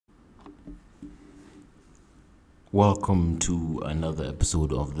Welcome to another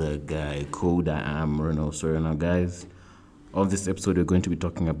episode of The Guy Code. I am Reno. So now, guys, on this episode, we're going to be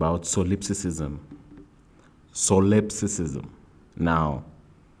talking about solipsism. Solipsism. Now,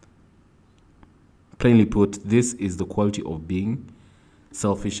 plainly put, this is the quality of being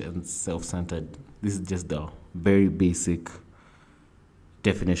selfish and self-centered. This is just the very basic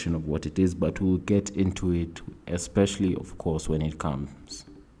definition of what it is, but we'll get into it, especially, of course, when it comes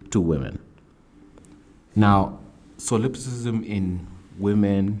to women. Now, solipsism in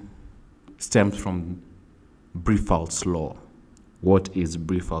women stems from Briffault's law. What is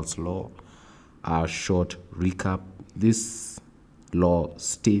Briffault's law? A short recap. This law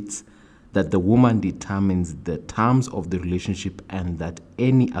states that the woman determines the terms of the relationship and that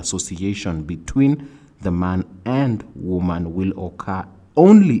any association between the man and woman will occur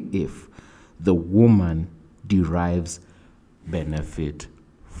only if the woman derives benefit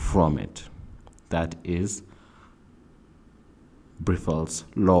from it. That is Briffault's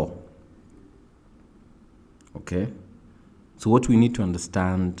law. Okay? So what we need to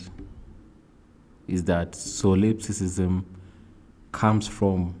understand is that solipsism comes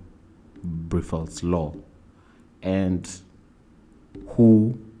from Briffault's law, and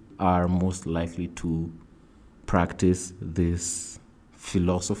who are most likely to practice this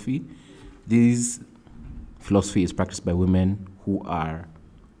philosophy? This philosophy is practiced by women who are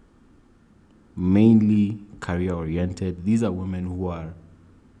mainly career oriented. These are women who are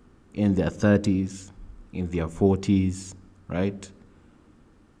in their 30s, in their 40s, right?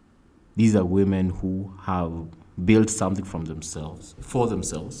 These are women who have built something for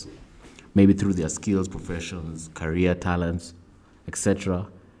themselves, maybe through their skills, professions, career talents, etc.,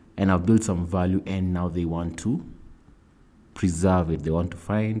 and have built some value, and now they want to preserve it. They want to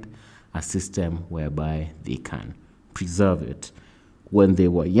find a system whereby they can preserve it. When they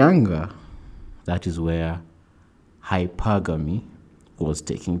were younger, that is where hypergamy was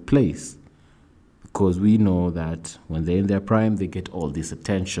taking place, because we know that when they're in their prime, they get all this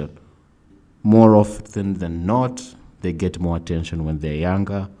attention. More often than not, they get more attention when they're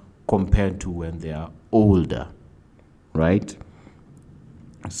younger compared to when they are older, right?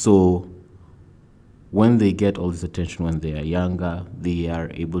 So when they get all this attention when they are younger, they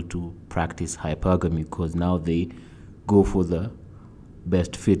are able to practice hypergamy because now they go for the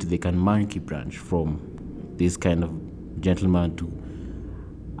best fit. They can monkey branch from this kind of gentleman to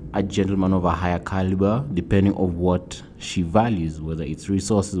a gentleman of a higher caliber, depending on what she values, whether it's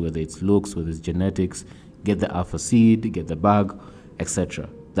resources, whether it's looks, whether it's genetics, get the alpha seed, get the bag, etc.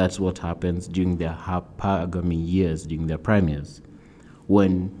 That's what happens during their hypergamy years, during their prime years.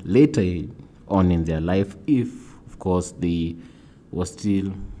 When later on in their life, if, of course, they were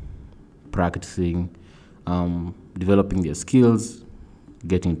still practicing, developing their skills,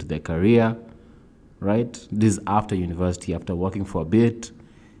 getting into their career, right? This is after university, after working for a bit,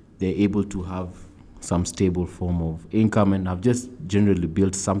 they're able to have some stable form of income and have just generally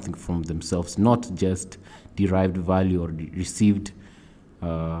built something from themselves, not just derived value or received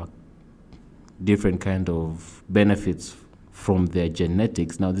different kind of benefits from their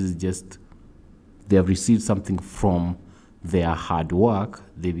genetics. Now this is just, they have received something from their hard work.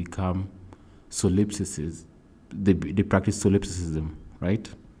 They become solipsists. They practice solipsism, right?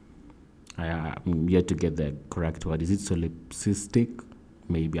 I'm yet to get the correct word. Is it solipsistic?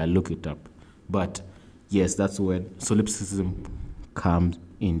 Maybe I'll look it up. But yes, that's when solipsism comes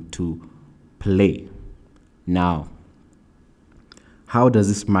into play. Now, how does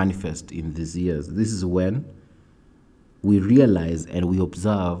this manifest in these years? This is when we realize and we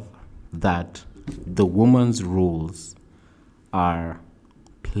observe that the woman's roles are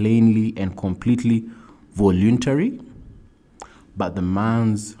plainly and completely voluntary, but the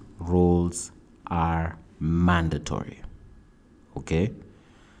man's roles are mandatory. Okay?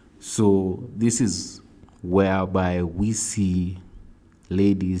 So this is whereby we see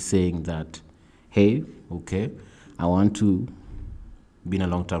ladies saying that, hey, okay, I want to be in a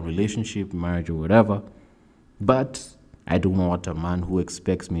long-term relationship, marriage or whatever, but I don't want a man who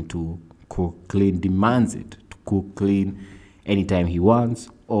expects me to cook, clean, demands it, to cook, clean anytime he wants,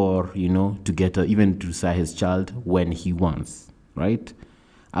 or, to get even to decide his child when he wants, right?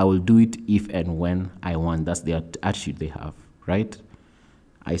 I will do it if and when I want. That's the attitude they have, right?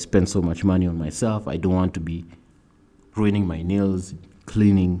 I spend so much money on myself. I don't want to be ruining my nails,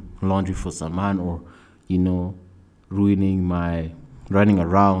 cleaning laundry for some man, or, running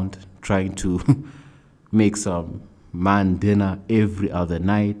around trying to make some man dinner every other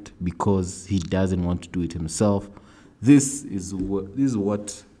night because he doesn't want to do it himself. This is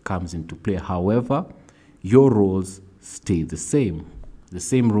what comes into play. However, your roles stay the same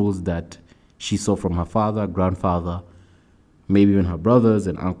roles that she saw from her father, grandfather, maybe even her brothers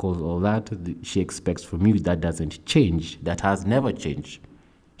and uncles, all that, she expects from you. That doesn't change. That has never changed.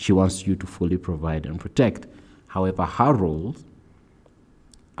 She wants you to fully provide and protect. However, her roles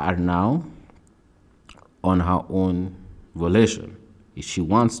are now on her own volition. If she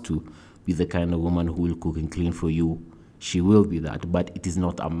wants to be the kind of woman who will cook and clean for you, she will be that, but it is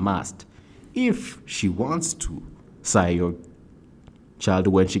not a must. If she wants to sire your child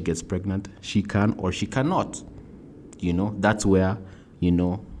when she gets pregnant, she can or she cannot. That's where,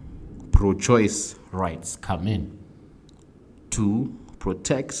 pro-choice rights come in to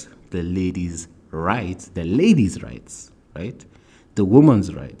protect the ladies' rights, right? The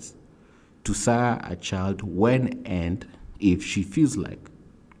woman's rights to sire a child when and if she feels like,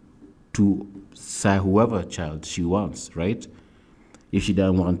 to sire whoever child she wants, right? If she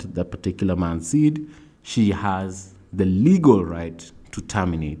doesn't want that particular man's seed, she has the legal right to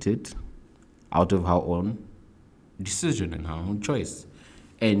terminate it out of her own decision and her own choice.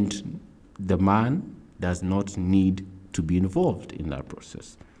 And the man does not need to be involved in that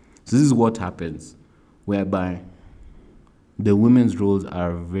process. So this is what happens, whereby the women's roles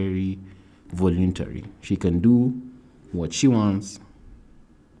are very voluntary. She can do what she wants,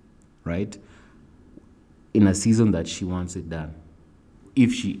 right, in a season that she wants it done,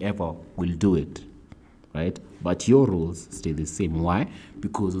 if she ever will do it, right? But your roles stay the same. Why?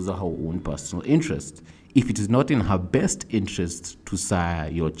 Because those are her own personal interests. If it is not in her best interest to sire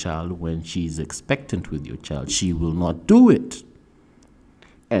your child when she is expectant with your child, she will not do it.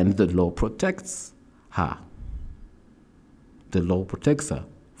 And the law protects her. The law protects her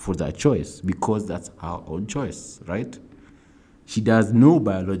for that choice because that's her own choice, right? She does no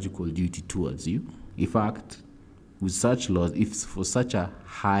biological duty towards you. In fact, with such laws, if for such a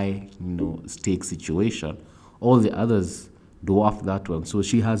high, stake situation, all the others dwarf that one. So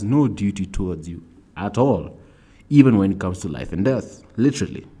she has no duty towards you at all, even when it comes to life and death,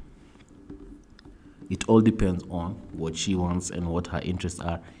 literally. It all depends on what she wants and what her interests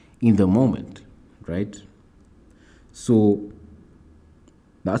are in the moment, right? So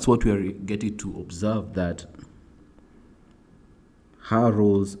that's what we are getting to observe, that her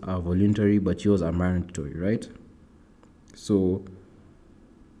roles are voluntary, but yours are mandatory, right? So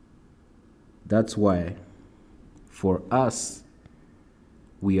that's why for us,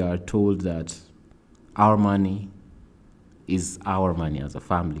 we are told that our money is our money as a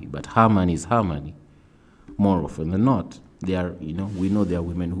family, but her money is her money. More often than not, we know there are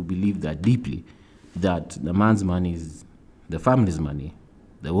women who believe that deeply, that the man's money is the family's money.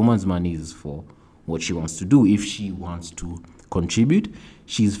 The woman's money is for what she wants to do. If she wants to contribute,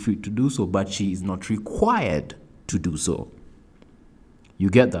 she is free to do so, but she is not required to do so. You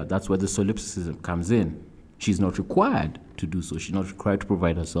get that? That's where the solipsism comes in. She's not required to do so. She's not required to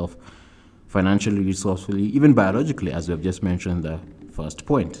provide herself financially, resourcefully, even biologically, as we have just mentioned in the first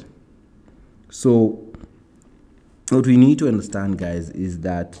point. So what we need to understand, guys, is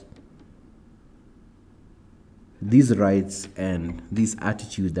that these rights and this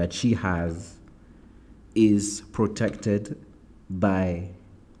attitude that she has is protected by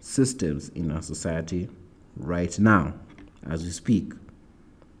systems in our society right now as we speak.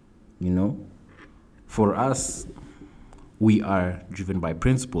 For us, we are driven by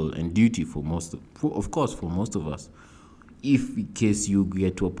principle and duty for most of us. If in case you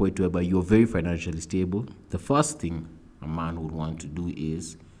get to a point whereby you're very financially stable, the first thing a man would want to do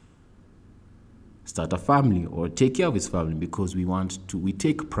is start a family or take care of his family, because we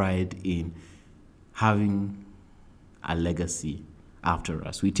take pride in having a legacy after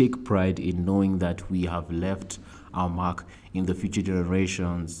us. We take pride in knowing that we have left our mark in the future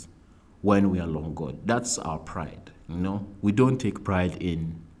generations when we are long gone. That's our pride, We don't take pride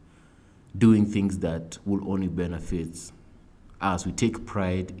in doing things that will only benefit us. We take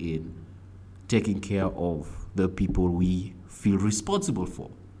pride in taking care of the people we feel responsible for,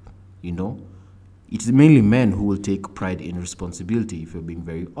 It's mainly men who will take pride in responsibility, if you're being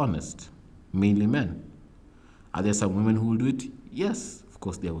very honest. Mainly men. Are there some women who will do it? Yes, of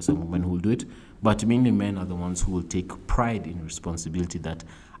course there are some women who will do it, but mainly men are the ones who will take pride in responsibility, that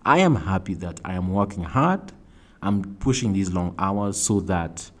I am happy that I am working hard, I'm pushing these long hours so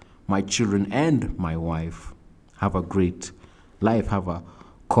that my children and my wife have a great life, have a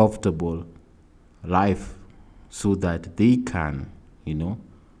comfortable life, so that they can,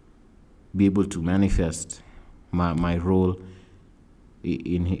 be able to manifest my role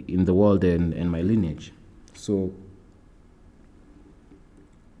in the world and my lineage. So,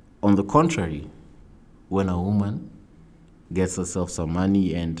 on the contrary, when a woman gets herself some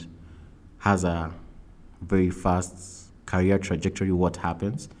money and has a very fast career trajectory, what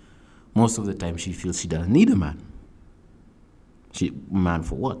happens? Most of the time, she feels she doesn't need a man. Man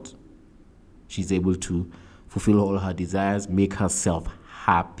for what? She's able to fulfill all her desires, make herself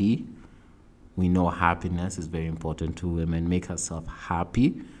happy. We know happiness is very important to women. Make herself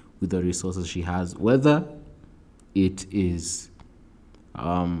happy with the resources she has, whether it is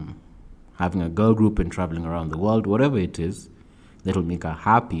having a girl group and traveling around the world, whatever it is that will make her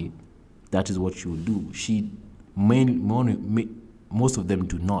happy, that is what she will do. Most of them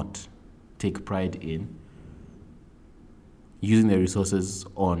do not take pride in using their resources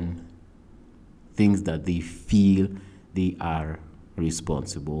on things that they feel they are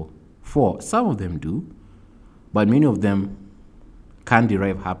responsible for. Some of them do, but many of them can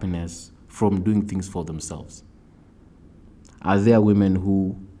derive happiness from doing things for themselves. Are there women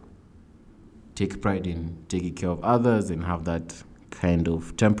who take pride in taking care of others and have that kind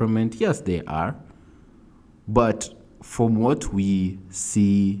of temperament? Yes, there are. But from what we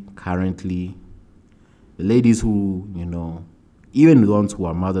see currently, the ladies who, even the ones who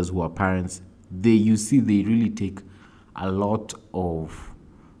are mothers, who are parents, they really take a lot of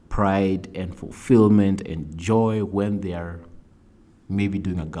pride and fulfillment and joy when they are maybe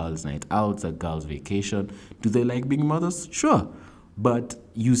doing a girls' night out, a girls' vacation. Do they like being mothers? Sure. But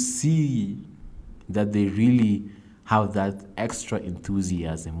you see that they really have that extra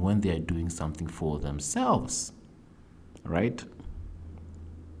enthusiasm when they are doing something for themselves, right?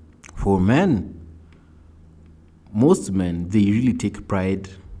 For men, most men, they really take pride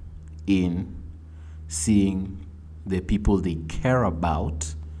in seeing the people they care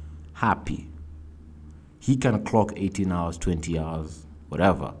about happy. He can clock 18 hours, 20 hours,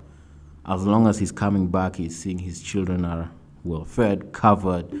 whatever. As long as he's coming back, he's seeing his children are well fed,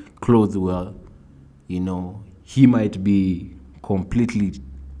 covered, clothed well. He might be completely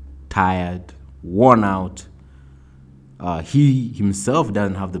tired, worn out. He himself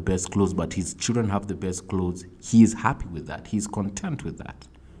doesn't have the best clothes, but his children have the best clothes. He is happy with that. He's content with that,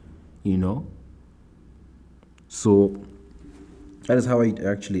 So that is how it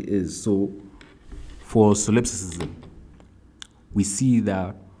actually is. So for solipsism, we see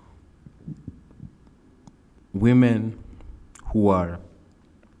that women who are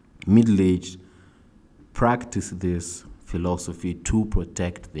middle-aged practice this philosophy to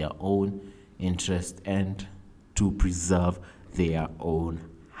protect their own interest and to preserve their own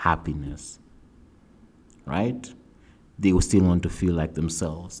happiness, right? They will still want to feel like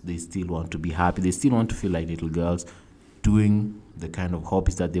themselves. They still want to be happy. They still want to feel like little girls doing the kind of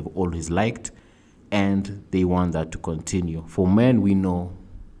hobbies that they've always liked, and they want that to continue. For men, we know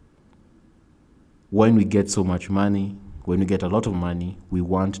when we get so much money, when we get a lot of money, we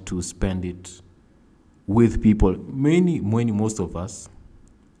want to spend it with people, most of us,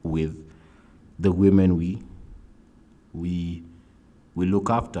 with the women we look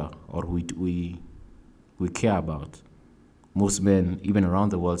after or we care about. Most men, even around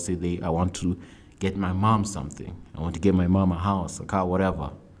the world, say I want to get my mom something. I want to get my mom a house, a car,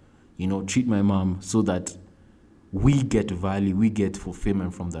 whatever. Treat my mom so that we get value, we get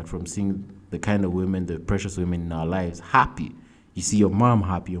fulfillment from that, from seeing the kind of women, the precious women in our lives happy. You see your mom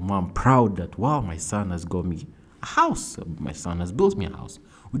happy, your mom proud that, wow, my son has got me a house. My son has built me a house.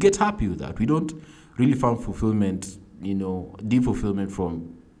 We get happy with that. We don't really find fulfillment, deep fulfillment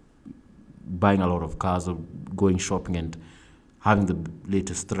from buying a lot of cars or going shopping and having the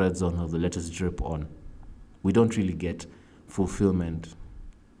latest threads on or the latest drip on. We don't really get fulfillment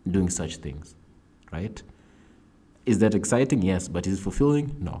doing such things, right? Is that exciting? Yes, but is it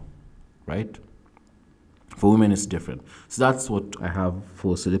fulfilling? No, right? For women, it's different. So that's what I have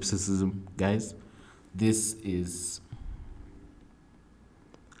for solipsism, guys. This is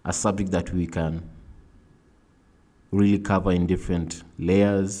a subject that we can really cover in different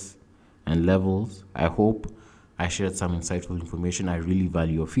layers and levels. I hope I shared some insightful information. I really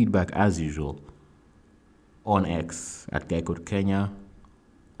value your feedback, as usual, on X at GuyCode Kenya,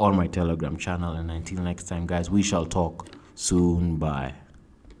 on my Telegram channel. And until next time, guys, we shall talk soon. Bye.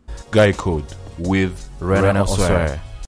 GuyCode with Rena Osware.